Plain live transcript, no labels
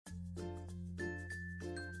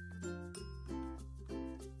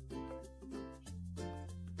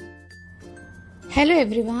Hello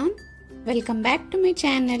everyone, welcome back to my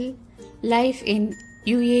channel Life in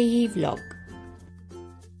UAE Vlog.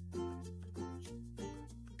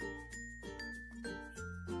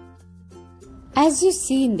 As you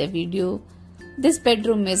see in the video, this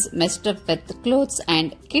bedroom is messed up with clothes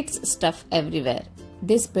and kids stuff everywhere.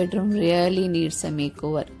 This bedroom really needs a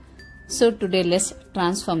makeover. So today let's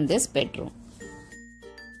transform this bedroom.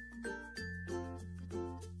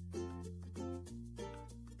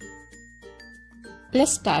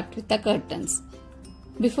 Let's start with the curtains.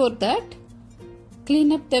 Before that,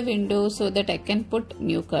 clean up the window so that I can put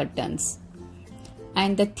new curtains.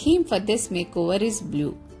 And the theme for this makeover is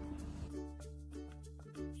blue.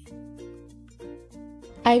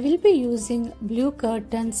 I will be using blue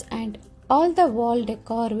curtains and all the wall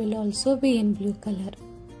decor will also be in blue color.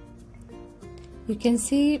 You can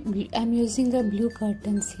see I'm using a blue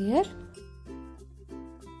curtains here.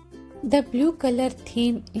 The blue color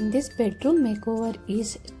theme in this bedroom makeover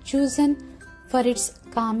is chosen for its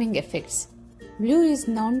calming effects. Blue is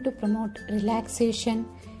known to promote relaxation,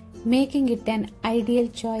 making it an ideal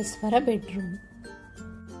choice for a bedroom.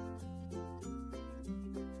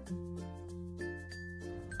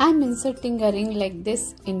 I'm inserting a ring like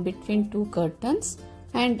this in between two curtains,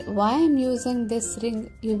 and why I'm using this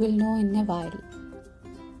ring you will know in a while.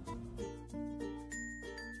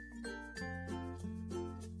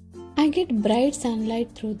 I get bright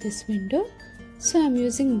sunlight through this window, so I'm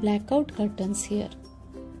using blackout curtains here.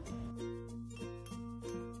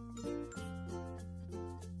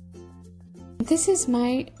 This is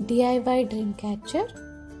my DIY dream catcher.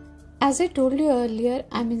 As I told you earlier,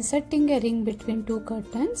 I'm inserting a ring between two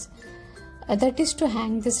curtains, that is to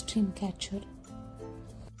hang this dream catcher.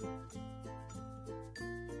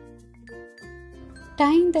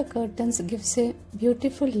 Tying the curtains gives a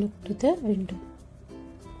beautiful look to the window.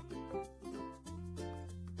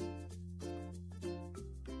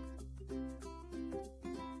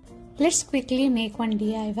 Let's quickly make one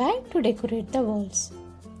DIY to decorate the walls.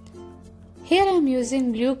 Here I am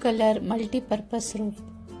using blue color multi-purpose rope.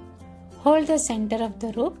 Hold the center of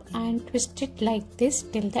the rope and twist it like this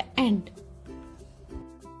till the end.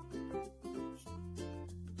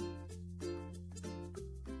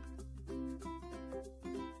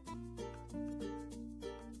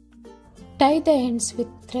 Tie the ends with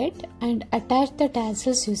thread and attach the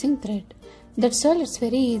tassels using thread. That's all, it's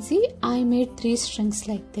very easy. I made 3 strings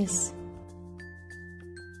like this.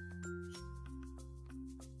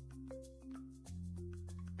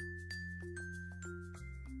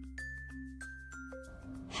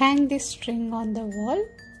 Hang this string on the wall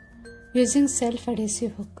using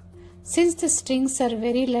self-adhesive hook. Since the strings are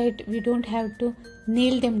very light, we don't have to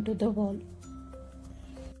nail them to the wall.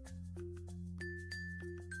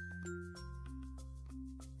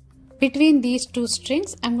 Between these two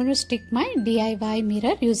strings, I'm going to stick my DIY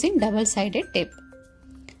mirror using double-sided tape.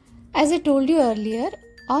 As I told you earlier,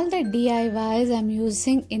 all the DIYs I'm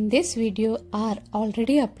using in this video are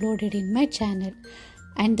already uploaded in my channel,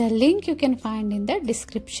 and the link you can find in the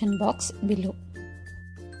description box below.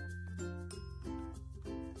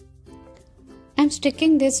 I'm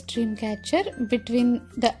sticking this dream catcher between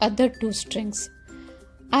the other two strings.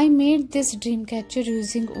 I made this dream catcher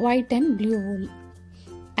using white and blue wool.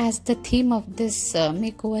 As the theme of this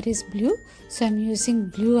makeover is blue, so I'm using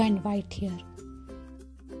blue and white here.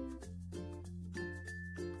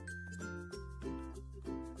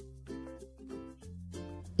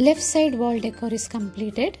 Left side wall decor is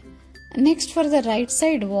completed. Next, for the right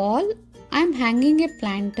side wall, I am hanging a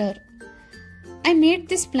planter. I made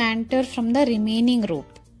this planter from the remaining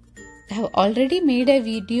rope. I have already made a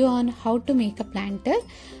video on how to make a planter.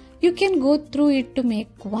 You can go through it to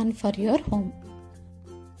make one for your home.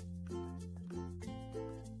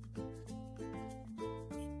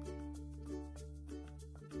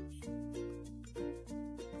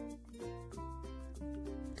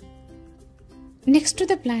 Next to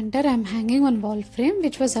the planter, I am hanging one wall frame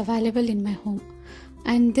which was available in my home,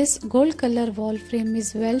 and this gold color wall frame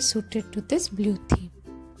is well suited to this blue theme.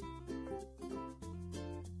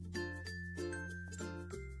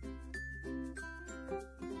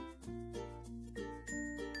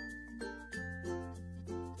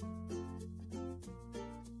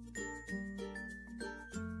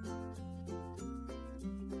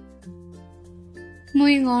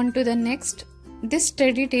 Moving on to the next. This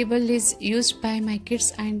study table is used by my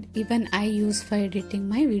kids and even I use for editing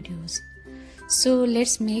my videos. So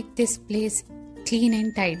let's make this place clean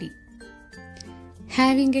and tidy.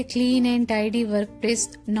 Having a clean and tidy workplace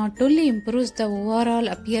not only improves the overall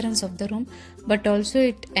appearance of the room, but also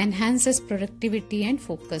it enhances productivity and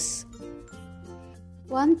focus.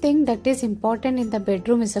 One thing that is important in the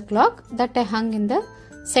bedroom is a clock that I hung in the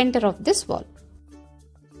center of this wall.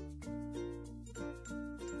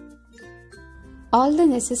 All the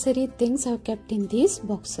necessary things are kept in these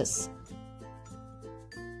boxes.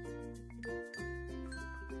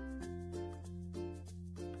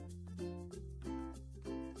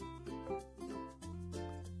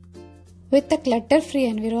 With a clutter-free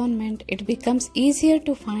environment, it becomes easier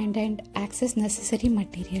to find and access necessary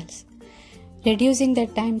materials, reducing the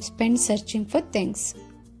time spent searching for things.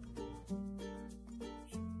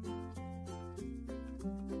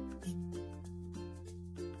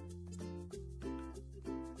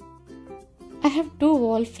 I have two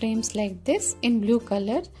wall frames like this in blue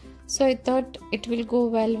color, so I thought it will go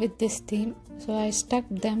well with this theme, so I stuck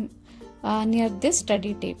them near this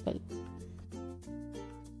study table.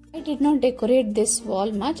 I did not decorate this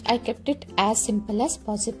wall much, I kept it as simple as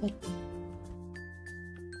possible.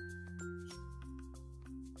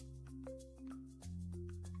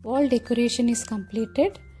 Wall decoration is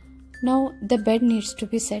completed. Now the bed needs to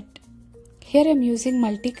be set. Here I am using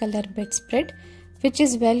multicolor bedspread, which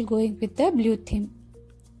is well going with the blue theme.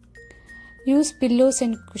 Use pillows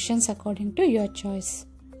and cushions according to your choice.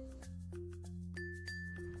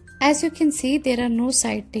 As you can see, there are no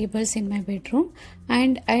side tables in my bedroom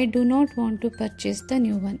and I do not want to purchase the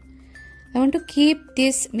new one. I want to keep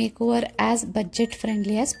this makeover as budget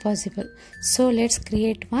friendly as possible. So let's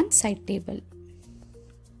create one side table.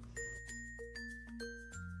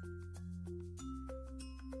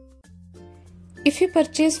 If you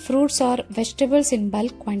purchase fruits or vegetables in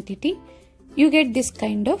bulk quantity, you get this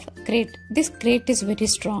kind of crate. This crate is very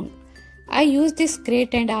strong. I use this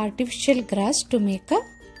crate and artificial grass to make a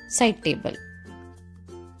side table.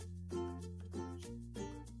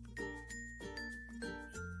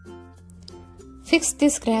 Fix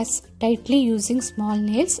this grass tightly using small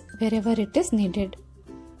nails wherever it is needed.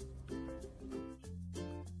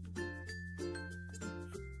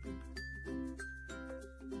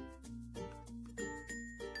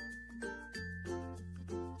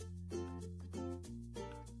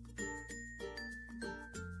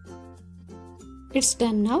 It's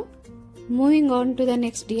done now. Moving on to the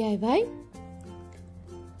next DIY.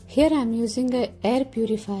 Here I am using an air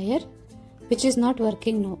purifier which is not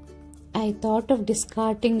working now. I thought of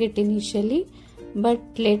discarding it initially, but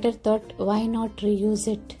later thought why not reuse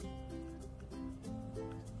it.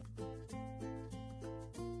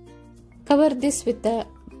 Cover this with the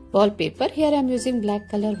wallpaper. Here I am using black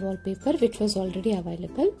color wallpaper which was already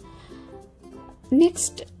available.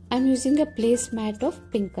 Next I am using a placemat of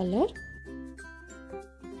pink color.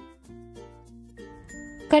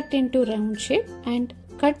 Cut into round shape and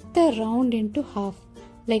cut the round into half,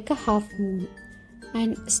 like a half moon,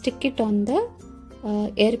 and stick it on the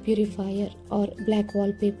air purifier or black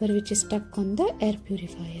wallpaper which is stuck on the air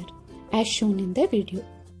purifier as shown in the video.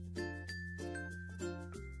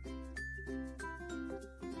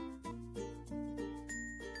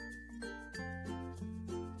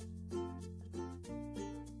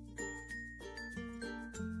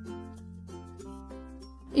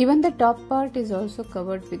 Even the top part is also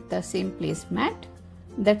covered with the same placemat.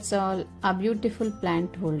 That's all. A beautiful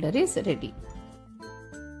plant holder is ready.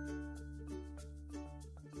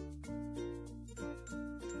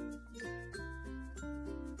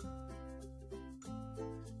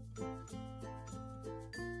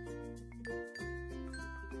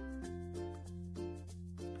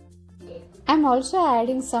 I'm also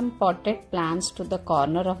adding some potted plants to the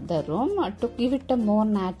corner of the room to give it a more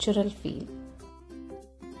natural feel.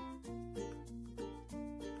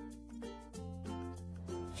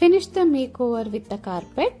 Finish the makeover with the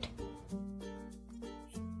carpet.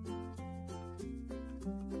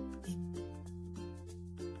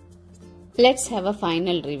 Let's have a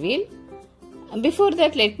final reveal. Before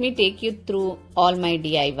that, let me take you through all my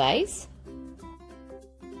DIYs.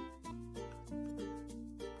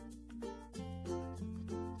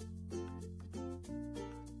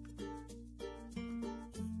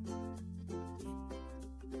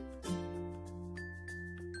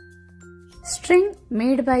 String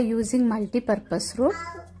made by using multi-purpose rope,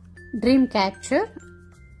 dream catcher,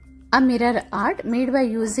 a mirror art made by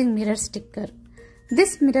using mirror sticker.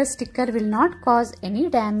 This mirror sticker will not cause any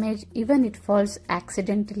damage even it falls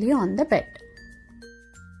accidentally on the bed.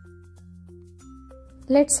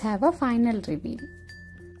 Let's have a final reveal.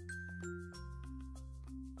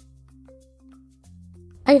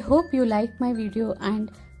 I hope you like my video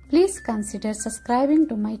and please consider subscribing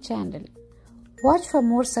to my channel. Watch for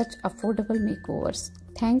more such affordable makeovers.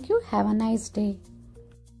 Thank you. Have a nice day.